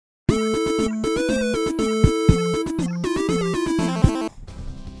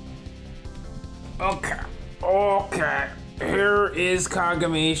is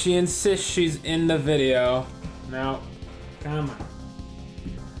Kagami. She insists she's in the video. Now, come on.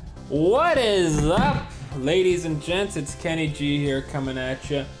 What is up, ladies and gents? It's Kenny G here coming at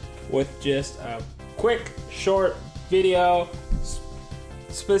you with just a quick, short video.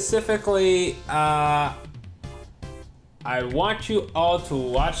 Specifically, I want you all to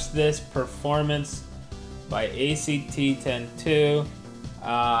watch this performance by AC102.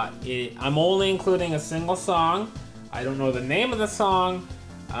 I'm only including a single song. I don't know the name of the song,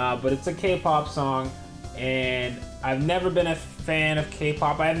 but it's a K-pop song, and I've never been a fan of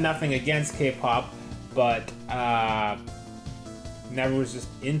K-pop. I have nothing against K-pop, but never was just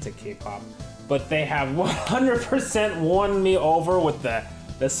into K-pop. But they have 100% won me over with the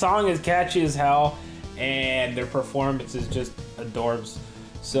song is catchy as hell, and their performance is just adorbs.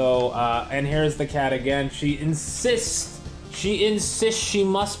 So, and here's the cat again. She insists she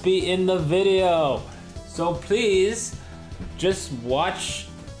must be in the video. So please, just watch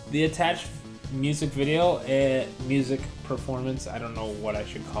the attached music video and music performance. I don't know what I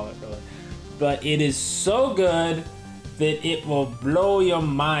should call it really. But it is so good that it will blow your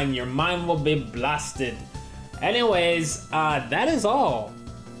mind. Your mind will be blasted. Anyways, that is all.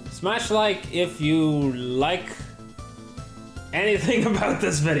 Smash like if you like anything about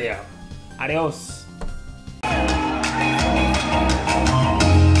this video. Adios.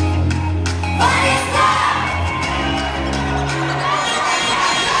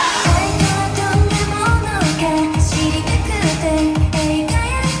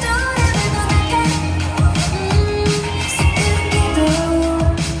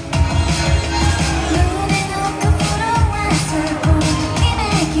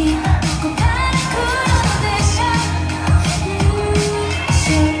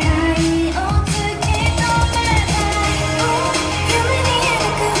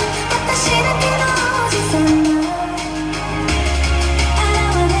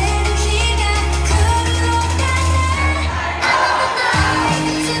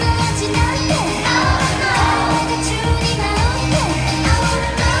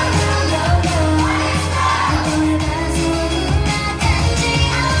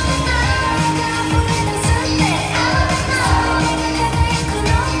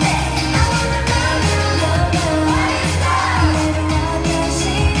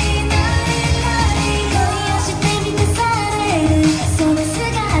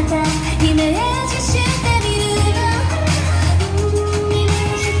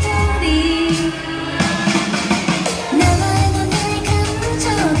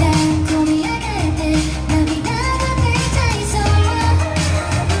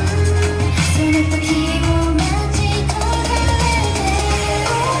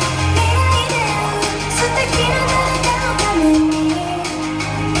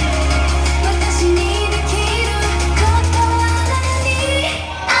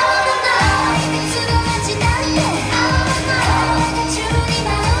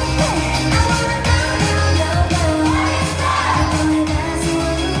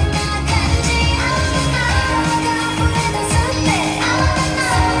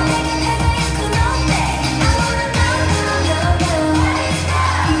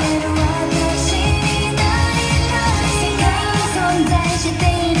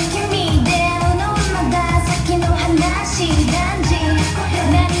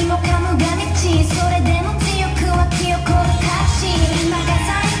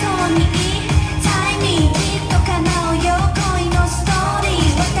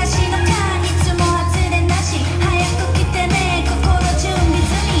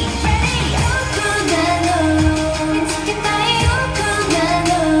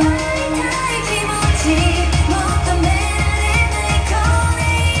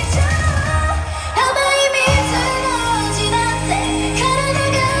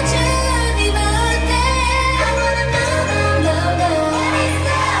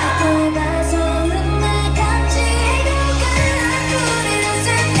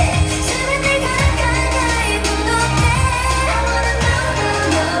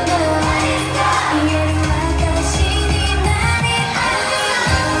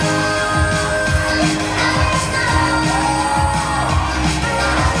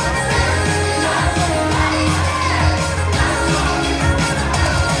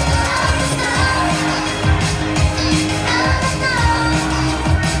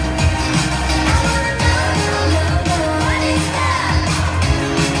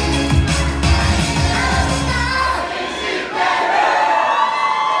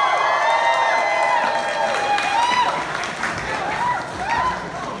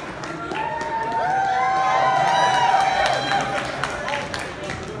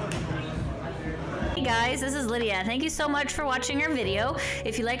 yeah, thank you so much for watching our video.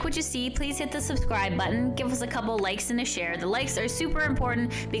 If you like what you see, please hit the subscribe button. Give us a couple likes and a share. The likes are super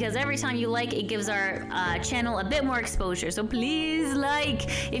important because every time you like, it gives our channel a bit more exposure. So please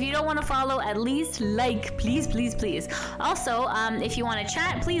like. If you don't want to follow, at least like. Please, please, please. Also, if you want to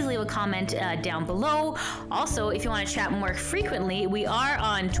chat, please leave a comment down below. Also, if you want to chat more frequently, we are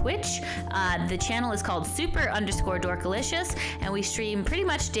on Twitch. The channel is called super_dorkalicious, and we stream pretty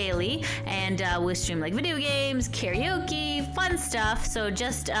much daily. And we stream like video games, karaoke, fun stuff. So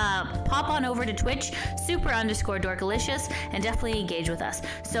just pop on over to Twitch, super_dorkalicious, and definitely engage with us.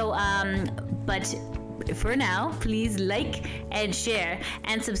 So, but for now, please like and share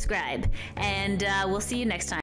and subscribe, and we'll see you next time.